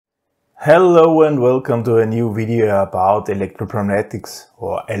Hello and welcome to a new video about electropneumatics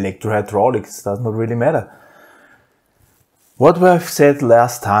or electrohydraulics, does not really matter. What we have said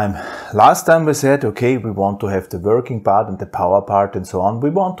last time we said, okay, we want to have the working part and the power part and so on. We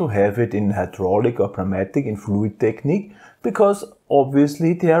want to have it in hydraulic or pneumatic, in fluid technique, because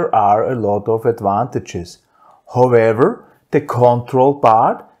obviously there are a lot of advantages. However, the control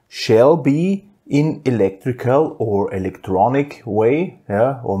part shall be in electrical or electronic way,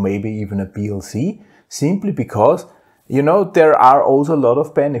 or maybe even a PLC, simply because, there are also a lot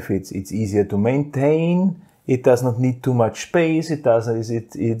of benefits. It's easier to maintain, it does not need too much space, it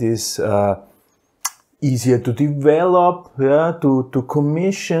is easier to develop, to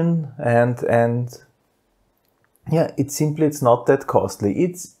commission, and it's not that costly.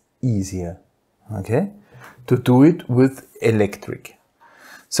 It's easier, okay, to do it with electric.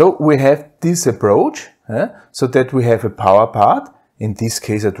 So we have this approach, so that we have a power part. In this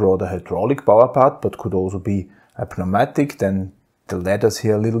case, I'd draw the hydraulic power part, but could also be a pneumatic. Then the letters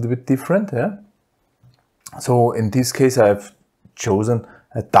here are a little bit different. So in this case, I've chosen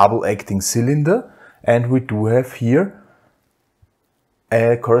a double acting cylinder, and we do have here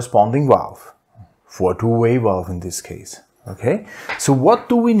a corresponding valve, for two-way valve in this case. Okay. So what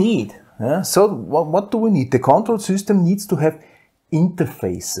do we need? So what do we need? The control system needs to have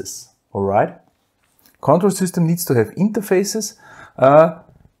interfaces, all right? Control system needs to have interfaces.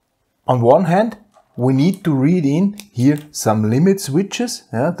 On one hand, we need to read in here some limit switches.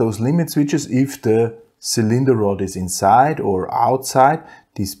 Those limit switches, if the cylinder rod is inside or outside,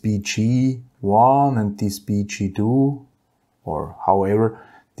 this BG1 and this BG2, or however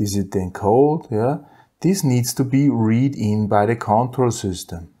this is then called, this needs to be read in by the control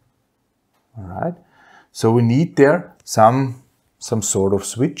system. All right? So we need there some sort of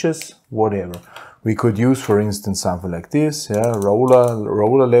switches, whatever. We could use, for instance, something like this,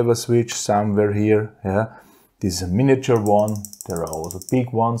 roller lever switch somewhere here. This is a miniature one. There are also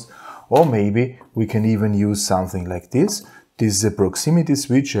big ones. Or maybe we can even use something like this. This is a proximity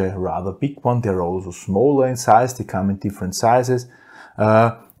switch, a rather big one. They're also smaller in size. They come in different sizes.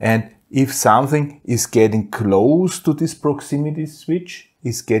 And if something is getting close to this proximity switch,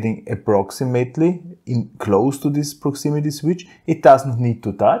 is getting approximately close to this proximity switch, it doesn't need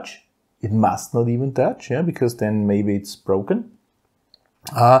to touch. It must not even touch, because then maybe it's broken.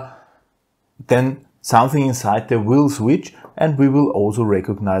 Then something inside there will switch, and we will also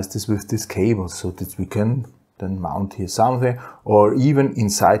recognize this with this cable, so that we can then mount here something, or even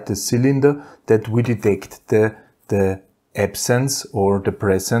inside the cylinder, that we detect the absence or the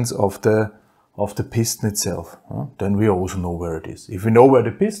presence of the piston itself. Then we also know where it is. If we know where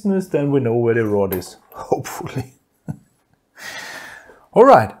the piston is, then we know where the rod is, hopefully. All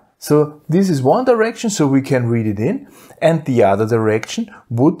right, so this is one direction, so we can read it in. And the other direction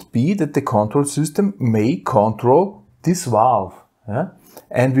would be that the control system may control this valve.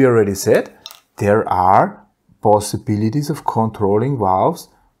 And we already said there are possibilities of controlling valves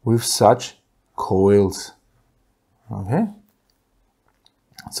with such coils. Okay.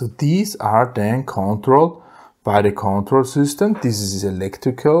 So these are then controlled by the control system. This is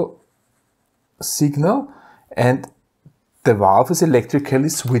electrical signal, and the valve is electrically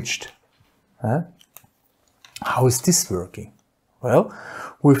switched. How is this working? Well,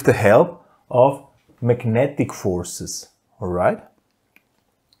 with the help of magnetic forces. All right.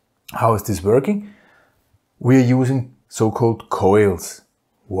 How is this working? We are using so-called coils.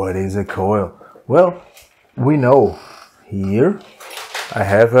 What is a coil? Well, we know here I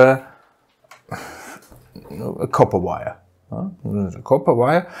have a copper wire. A copper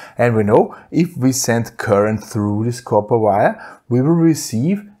wire, and we know if we send current through this copper wire, we will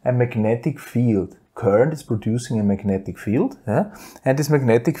receive a magnetic field. Current is producing a magnetic field, and this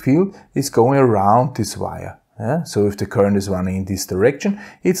magnetic field is going around this wire. So if the current is running in this direction,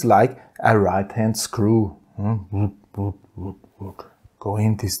 it's like a right-hand screw. Going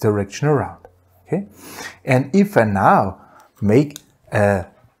in this direction around. Okay? And if I now make a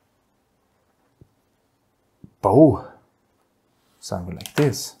bow, something like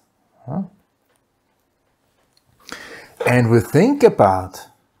this, and we think about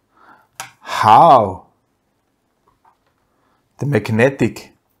how the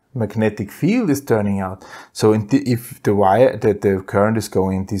magnetic field is turning out. So if the current is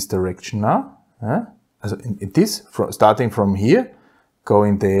going in this direction now, starting from here,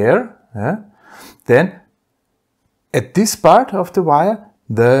 going there, then at this part of the wire,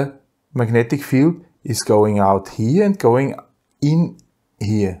 the magnetic field is going out here and going in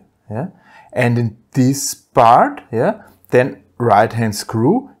here. And in this part, then right hand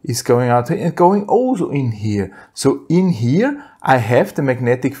screw is going out and going also in here. So in here I have the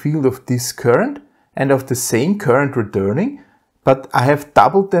magnetic field of this current and of the same current returning, but I have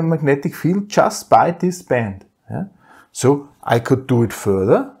doubled the magnetic field just by this band. Yeah? So I could do it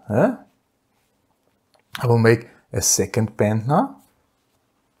further. Yeah? I will make a second band now.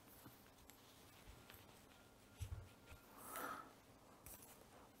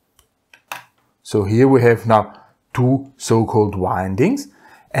 So here we have now two so-called windings,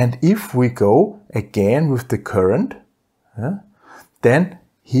 and if we go again with the current, then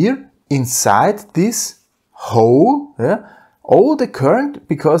here inside this hole, all the current,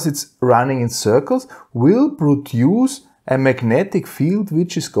 because it's running in circles, will produce a magnetic field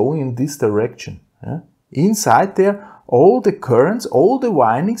which is going in this direction. Inside there, all the currents, all the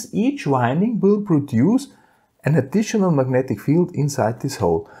windings, each winding will produce an additional magnetic field inside this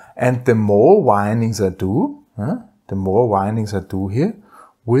hole. And the more windings I do, here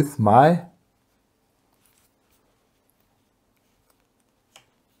with my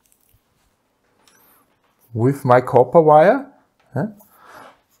copper wire,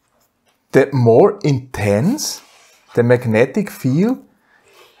 the more intense the magnetic field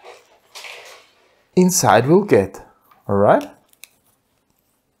inside will get. Alright?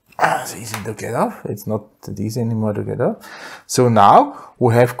 It's easy to get off. It's not that easy anymore to get off. So now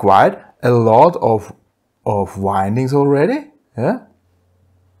we have quite a lot of windings already. Yeah?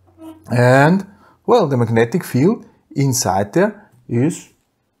 And, well, the magnetic field inside there is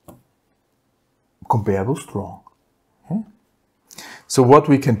comparable strong. Okay? So what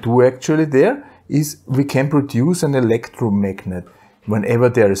we can do actually there is we can produce an electromagnet. Whenever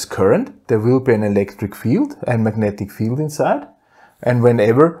there is current, there will be an electric field and magnetic field inside. And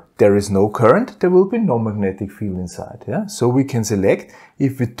whenever there is no current, there will be no magnetic field inside. Yeah? So we can select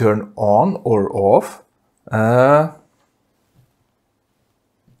if we turn on or off a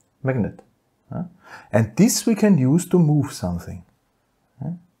magnet. And this we can use to move something.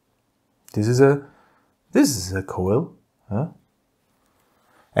 This is a coil.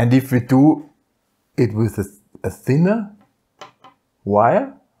 And if we do it with a thinner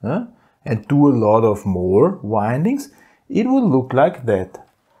wire and do a lot of more windings, it will look like that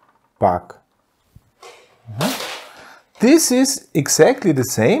back. This is exactly the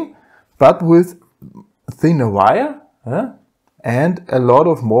same, but with thinner wire and a lot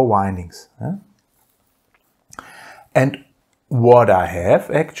of more windings. And what I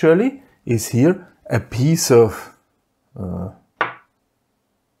have actually is here a piece of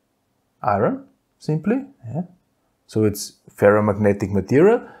iron, simply. So it's ferromagnetic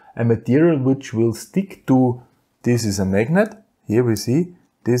material, a material which will stick to. This is a magnet. Here we see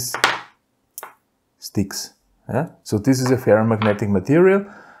this sticks. So this is a ferromagnetic material.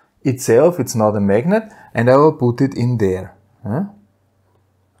 Itself, it's not a magnet, and I will put it in there.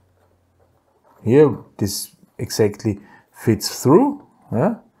 Here, this exactly fits through.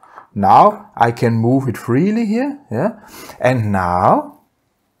 Now I can move it freely here. And now,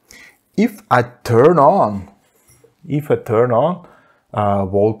 if I turn on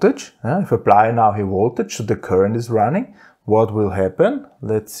voltage, if I apply now here voltage, so the current is running, what will happen?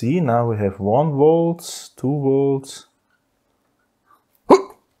 Let's see, now we have 1 volt, 2 volts.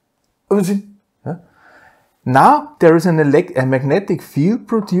 Now there is a magnetic field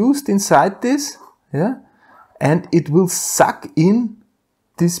produced inside this, and it will suck in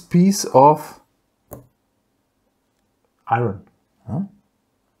this piece of iron.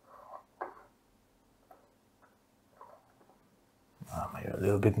 Maybe a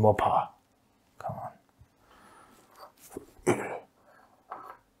little bit more power. Come on.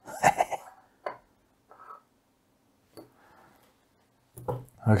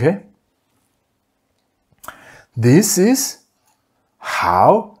 Okay. This is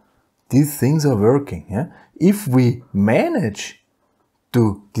how these things are working. If we manage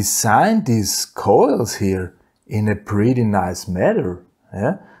to design these coils here in a pretty nice manner,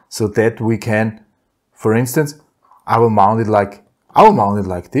 so that we can, for instance, I will mount it like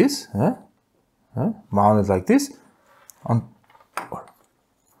this. Mount it like this.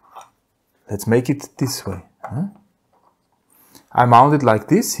 Let's make it this way. I mount it like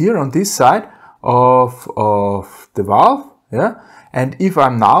this here on this side of the valve. And if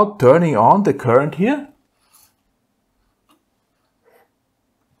I'm now turning on the current here,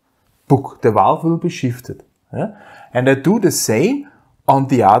 the valve will be shifted. And I do the same on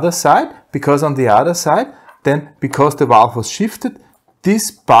the other side, because on the other side, then because the valve was shifted,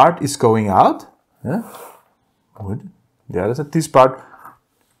 this part is going out. Good. The other side, this part,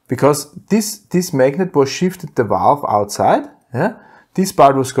 because this magnet was shifted the valve outside. This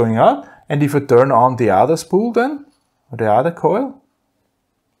part was going out, and if I turn on the other spool then, or the other coil,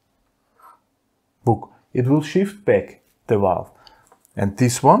 it will shift back the valve. and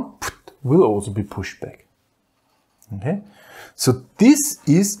this one will also be pushed back. Okay, so this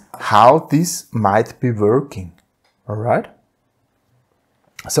is how this might be working. All right.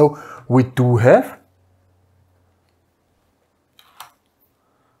 So we do have,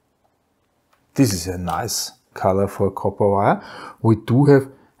 this is a nice color for copper wire. We do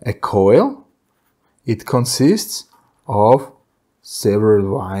have a coil. It consists of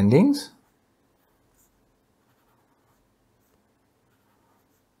several windings.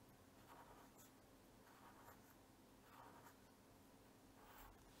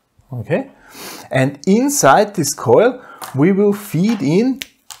 Okay, and inside this coil we will feed in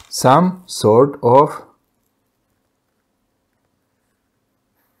some sort of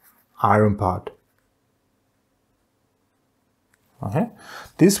iron part. Okay,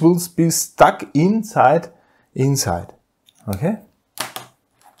 this will be stuck inside. Okay,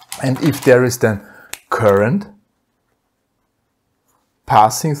 and if there is then current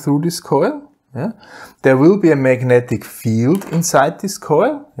passing through this coil, yeah, there will be a magnetic field inside this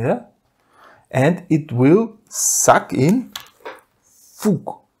coil, yeah, and it will suck in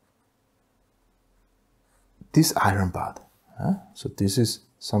this iron part. Yeah? So this is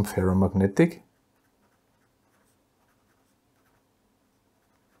some ferromagnetic.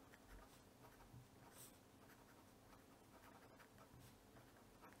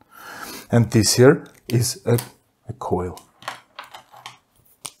 And this here is a coil.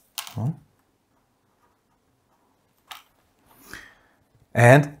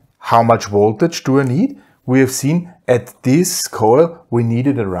 And how much voltage do I need? We have seen at this coil we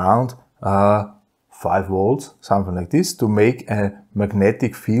needed around 5 volts, something like this, to make a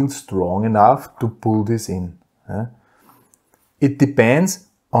magnetic field strong enough to pull this in. It depends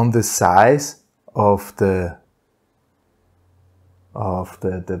on the size of the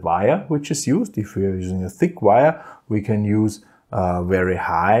wire which is used. If we are using a thick wire, we can use very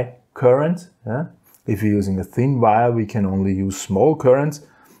high current. If you're using a thin wire, we can only use small currents.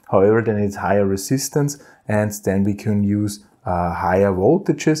 However, then it's higher resistance, and then we can use higher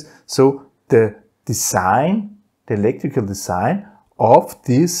voltages. So the design, the electrical design of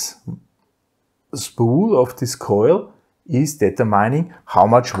this spool, of this coil, is determining how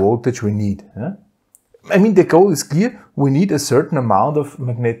much voltage we need. I mean, the goal is clear. We need a certain amount of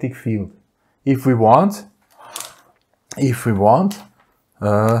magnetic field. If we want,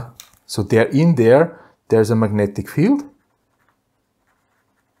 so there's a magnetic field.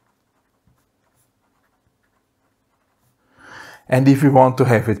 And if we want to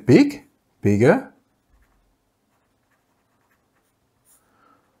have it bigger,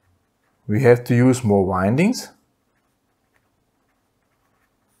 we have to use more windings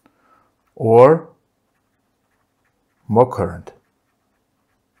or more current.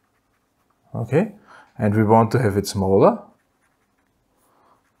 Okay, and we want to have it smaller,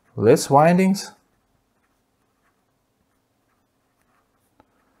 less windings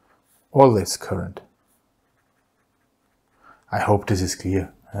or less current. I hope this is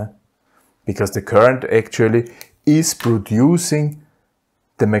clear, because the current actually is producing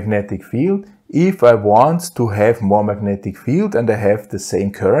the magnetic field. If I want to have more magnetic field and I have the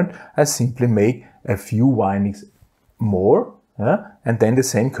same current, I simply make a few windings more, and then the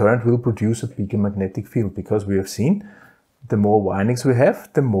same current will produce a bigger magnetic field, because we have seen the more windings we have,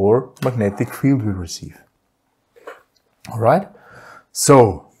 the more magnetic field we receive. All right.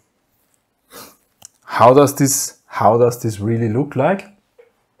 So how does this really look like?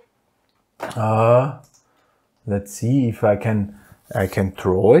 Let's see if I can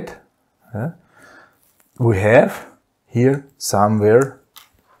draw it. We have here somewhere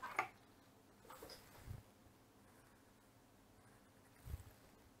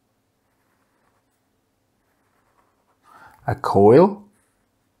a coil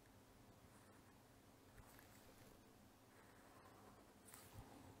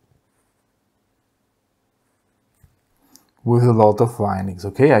with a lot of windings.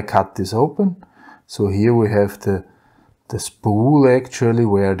 Okay, I cut this open. So here we have the spool actually,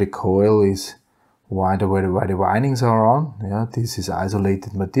 where the coil is wider, where the windings are on. Yeah, this is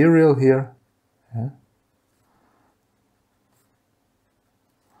isolated material here. Yeah.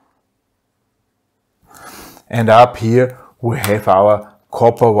 And up here we have our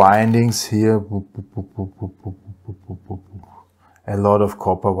copper windings here. A lot of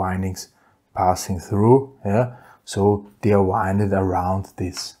copper windings passing through. Yeah. So they are winded around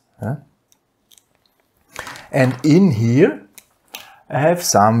this. Yeah. And in here I have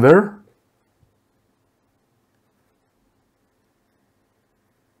somewhere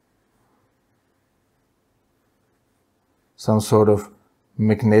some sort of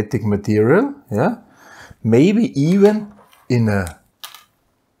magnetic material, yeah, maybe even in a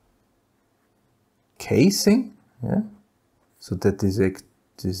casing, yeah, so that this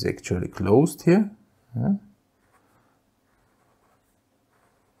is actually closed here. Yeah.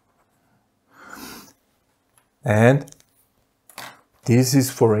 And this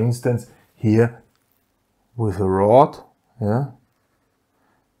is, for instance, here with a rod, yeah,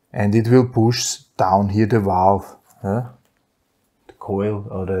 and it will push down here the valve, yeah, the coil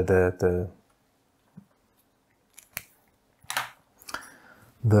or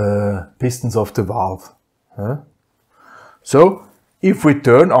the pistons of the valve. Yeah. So if we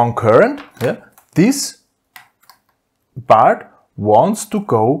turn on current, yeah, this part wants to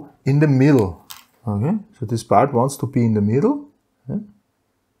go in the middle. Okay, so this part wants to be in the middle. Yeah.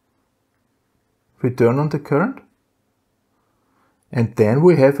 If we turn on the current, and then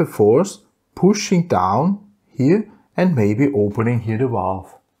we have a force pushing down here and maybe opening here the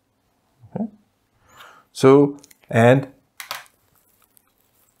valve. Okay. So, and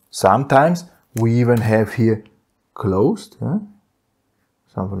sometimes we even have here closed,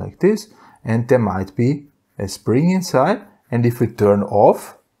 something like this, and there might be a spring inside, and if we turn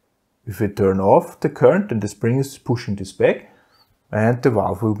off the current, then the spring is pushing this back and the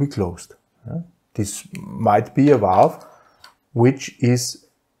valve will be closed. This might be a valve which is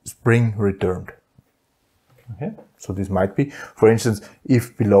spring returned. Okay. So this might be, for instance,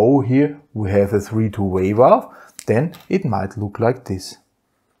 if below here we have a 3-2-way valve, then it might look like this.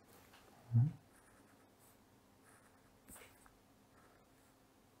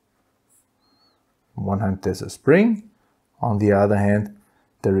 On one hand there's a spring, on the other hand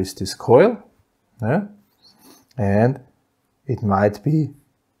there is this coil, yeah? And it might be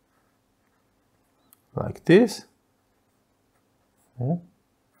like this. Yeah?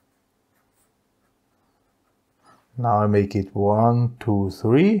 Now I make it 1, 2,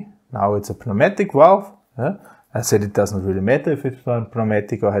 3. Now it's a pneumatic valve. Yeah? I said it doesn't really matter if it's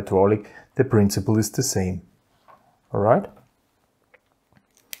pneumatic or hydraulic, the principle is the same. Alright?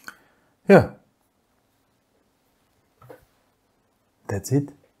 Yeah. That's it.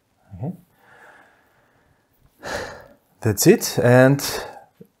 Okay. That's it. And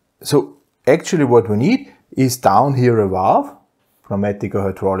so actually what we need is down here a valve, pneumatic or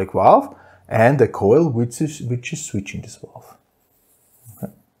hydraulic valve, and a coil which is switching this valve.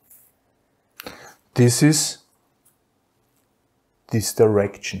 Okay. This is this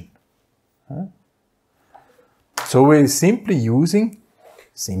direction. Okay. So we're simply using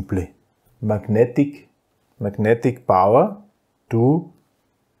magnetic power to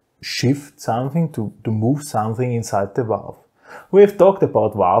shift something, to move something inside the valve. We have talked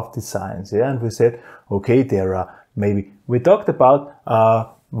about valve designs, yeah, and we said, okay, there are maybe, we talked about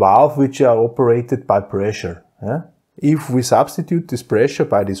valves which are operated by pressure. Yeah? If we substitute this pressure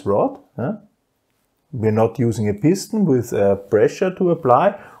by this rod, yeah, we're not using a piston with pressure to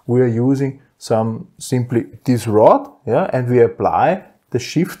apply, we are using simply this rod, yeah, and we apply the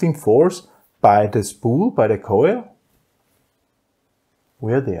shifting force by the spool, by the coil.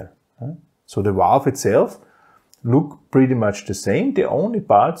 We are there. Huh? So the valve itself look pretty much the same. The only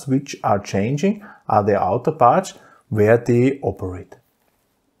parts which are changing are the outer parts where they operate.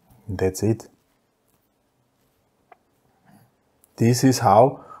 That's it. This is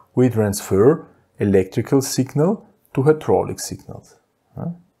how we transfer electrical signal to hydraulic signals.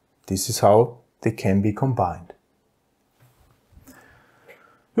 Huh? This is how they can be combined.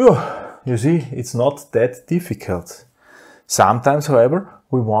 You see, it's not that difficult. Sometimes, however,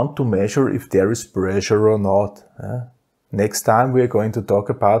 we want to measure if there is pressure or not. Next time we are going to talk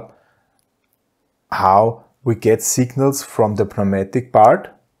about how we get signals from the pneumatic part,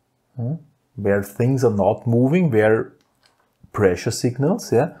 where things are not moving, where pressure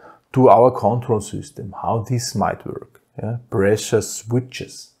signals, yeah, to our control system, how this might work. Yeah? Pressure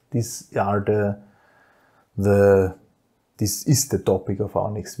switches. These are this is the topic of our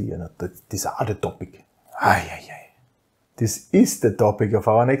next video. These are the topic. This is the topic of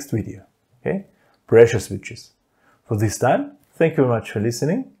our next video. Okay? Pressure switches. For this time, thank you very much for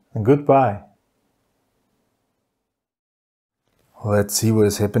listening and goodbye. Let's see what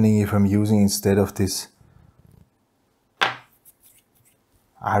is happening if I'm using, instead of this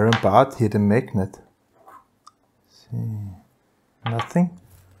iron part here, the magnet. See, nothing.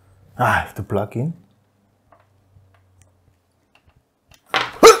 I have to plug in.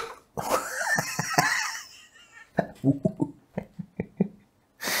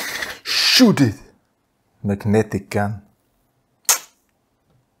 Shoot it! Magnetic gun.